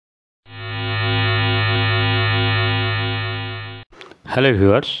Hello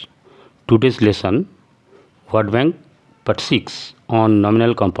viewers, today's lesson word bank part 6 on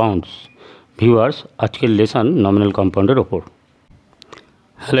nominal compounds. Viewers, আজকের lesson nominal compound এর উপর.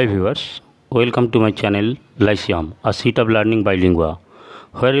 Hello viewers, welcome to my channel Lyceum, a seat of learning by lingua,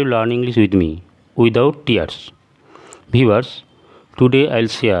 where you learn English with me without tears. Viewers, today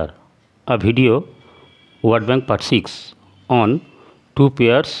I'll share a video word bank part 6 on two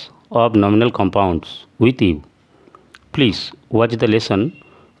pairs of nominal compounds with you. Please watch the lesson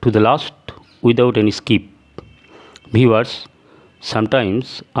to the last without any skip. Viewers, sometimes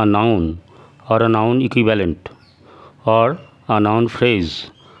a noun or a noun equivalent or a noun phrase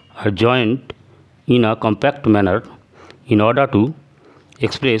are joined in a compact manner in order to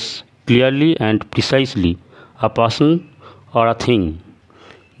express clearly and precisely a person or a thing.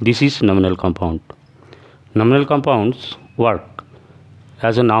 This is nominal compound. Nominal compounds work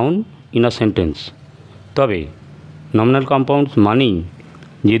as a noun in a sentence. তবে nominal compounds মানেই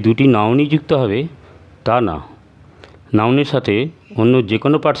যে দুটি নাউনই যুক্ত হবে তা না, নাউনের সাথে অন্য যে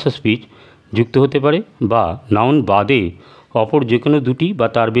কোনো পার্টস অফ স্পিচ যুক্ত হতে পারে বা নাউন বাদে অপর যে কোনো দুটি বা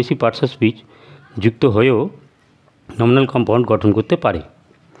তার বেশি পার্টস অফ স্পিচ যুক্ত হয়েও nominal compound গঠন করতে পারে।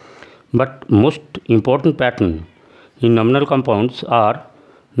 But most important pattern in nominal compounds are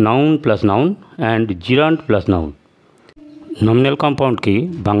noun plus noun and gerund plus noun. nominal compoundকে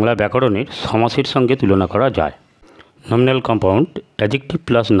Bangla ব্যাকরণের সমাসের সঙ্গে তুলনা করা যায়। nominal compound adjective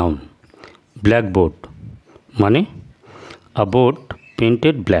plus noun. blackboard মানে a board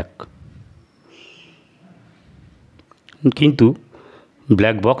painted black, কিন্তু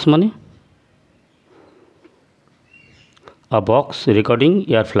black box মানে a box recording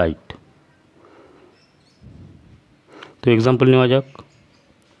air flight. তো এক্সাম্পল নেওয়া যাক।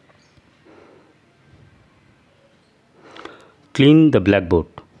 ক্লিন দ্য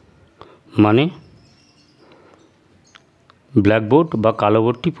ব্ল্যাকবোর্ড মানে ব্ল্যাকবোর্ড বা কালো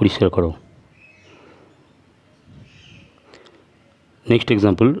বোর্ডটি পরিষ্কার করো। Next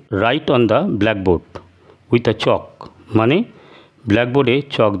example, right on the blackboard with a চক মানে ব্ল্যাকবোর্ডে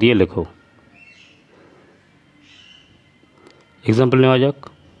চক দিয়ে লেখো। এক্সাম্পল নেওয়া যাক।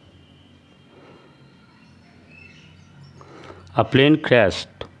 A plane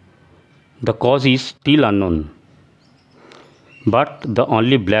crashed. The cause is still unknown, but the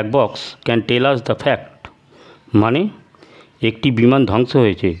only black box can tell us the fact. মানে একটি বিমান ধ্বংস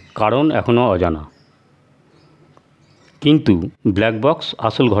হয়েছে, কারণ এখনও অজানা, কিন্তু ব্ল্যাক বক্স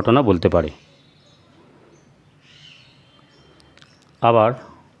আসল ঘটনা বলতে পারে। আবার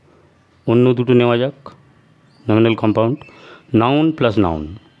অন্য দুটো নেওয়া যাক। nominal compound noun plus noun.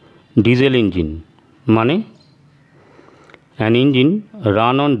 Diesel engine মানে an engine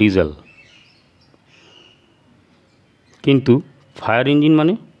run on diesel, কিন্তু ফায়ার ইঞ্জিন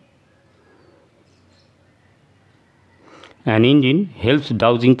মানে an engine helps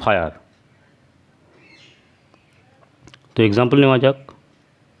dousing fire. তো এক্সাম্পল নেওয়া যাক।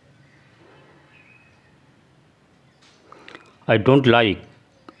 I don't like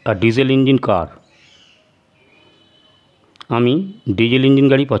a diesel engine car. আমি ডিজেল ইঞ্জিন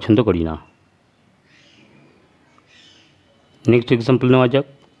গাড়ি পছন্দ করি না। নেক্সট এক্সাম্পল নেওয়া যাক।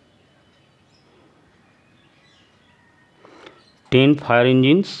 10 fire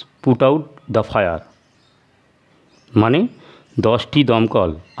engines put out the fire মানে 10টি দমকল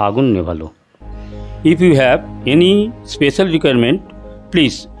আগুন নেভালো। If you have any special requirement,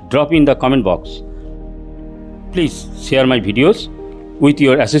 please drop in the comment box. Please share my videos with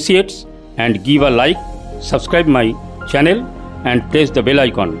your associates and give a like, subscribe my channel and press the bell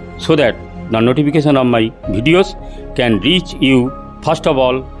icon so that the notification of my videos can reach you first of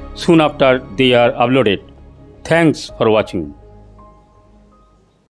all soon after they are uploaded. Thanks for watching.